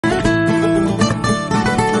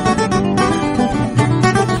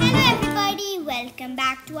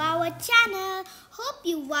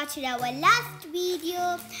watched our last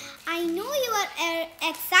video. I know you are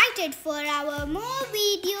excited for our more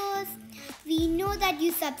videos. We know that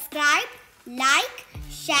you subscribe, like,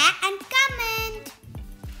 share and comment.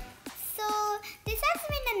 So this has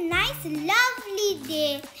been a nice, lovely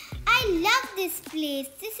day. I love this place.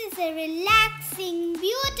 This is a relaxing,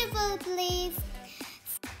 beautiful place.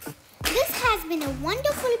 This has been a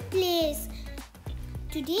wonderful place.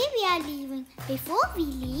 Today we are leaving. Before we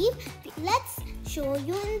leave, let's show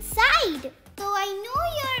you inside. So I know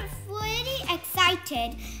you're very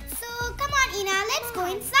excited. So come on Ina, let's go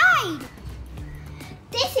inside.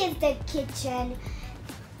 This is the kitchen.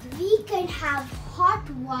 We can have hot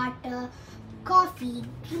water, coffee,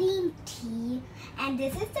 green tea, and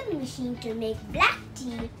this is the machine to make black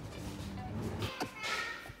tea.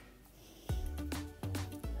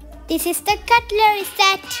 This is the cutlery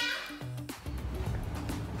set.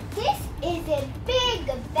 This is a big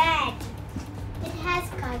bed. It has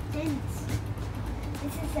curtains.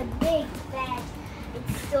 This is a big bed.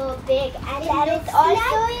 It's so big, and there is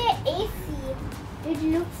also an AC. It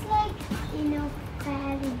looks like,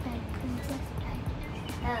 having bed.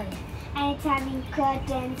 Oh yeah. And it's having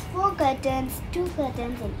curtains, 4 curtains, 2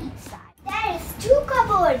 curtains on each side. There is 2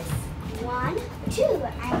 cupboards. 1, 2,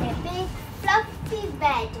 and a big fluffy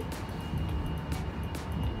bed.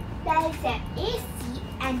 There is an AC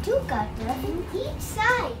and 2 curtains on each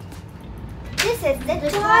side. This is the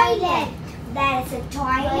toilet. There is a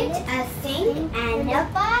toilet, a sink, and a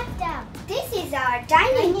bathtub. This is our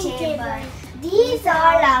dining table. These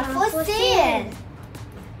all are for sale.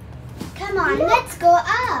 Come on, let's go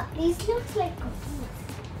up. These look like cookies.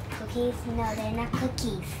 Cookies? No, they're not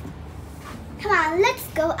cookies. Come on, let's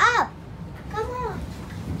go up. Come on.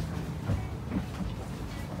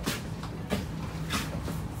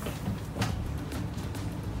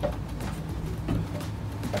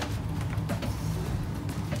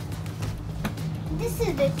 This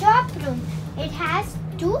is the top room. It has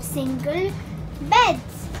 2 single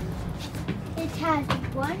beds. It has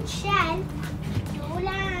 1 shelf, 2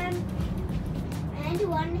 lamps, and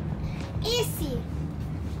 1 AC.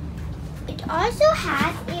 It also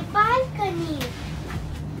has a balcony.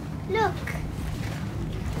 Look.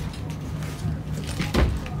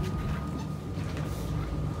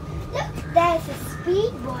 Look, there's a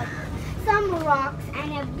speedboat, some rocks,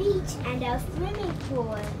 and a beach and a swimming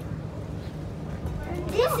pool.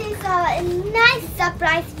 This is a nice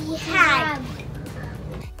surprise we had.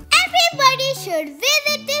 Everybody should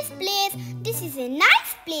visit this place. This is a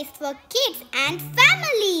nice place for kids and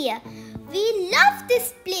family. We love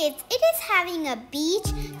this place. It is having a beach,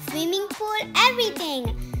 swimming pool,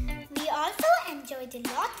 everything. We also enjoyed a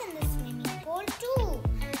lot in the swimming pool too.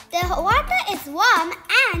 The water is warm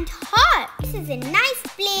and hot. This is a nice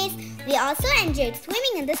place. We also enjoyed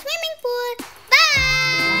swimming in the swimming pool.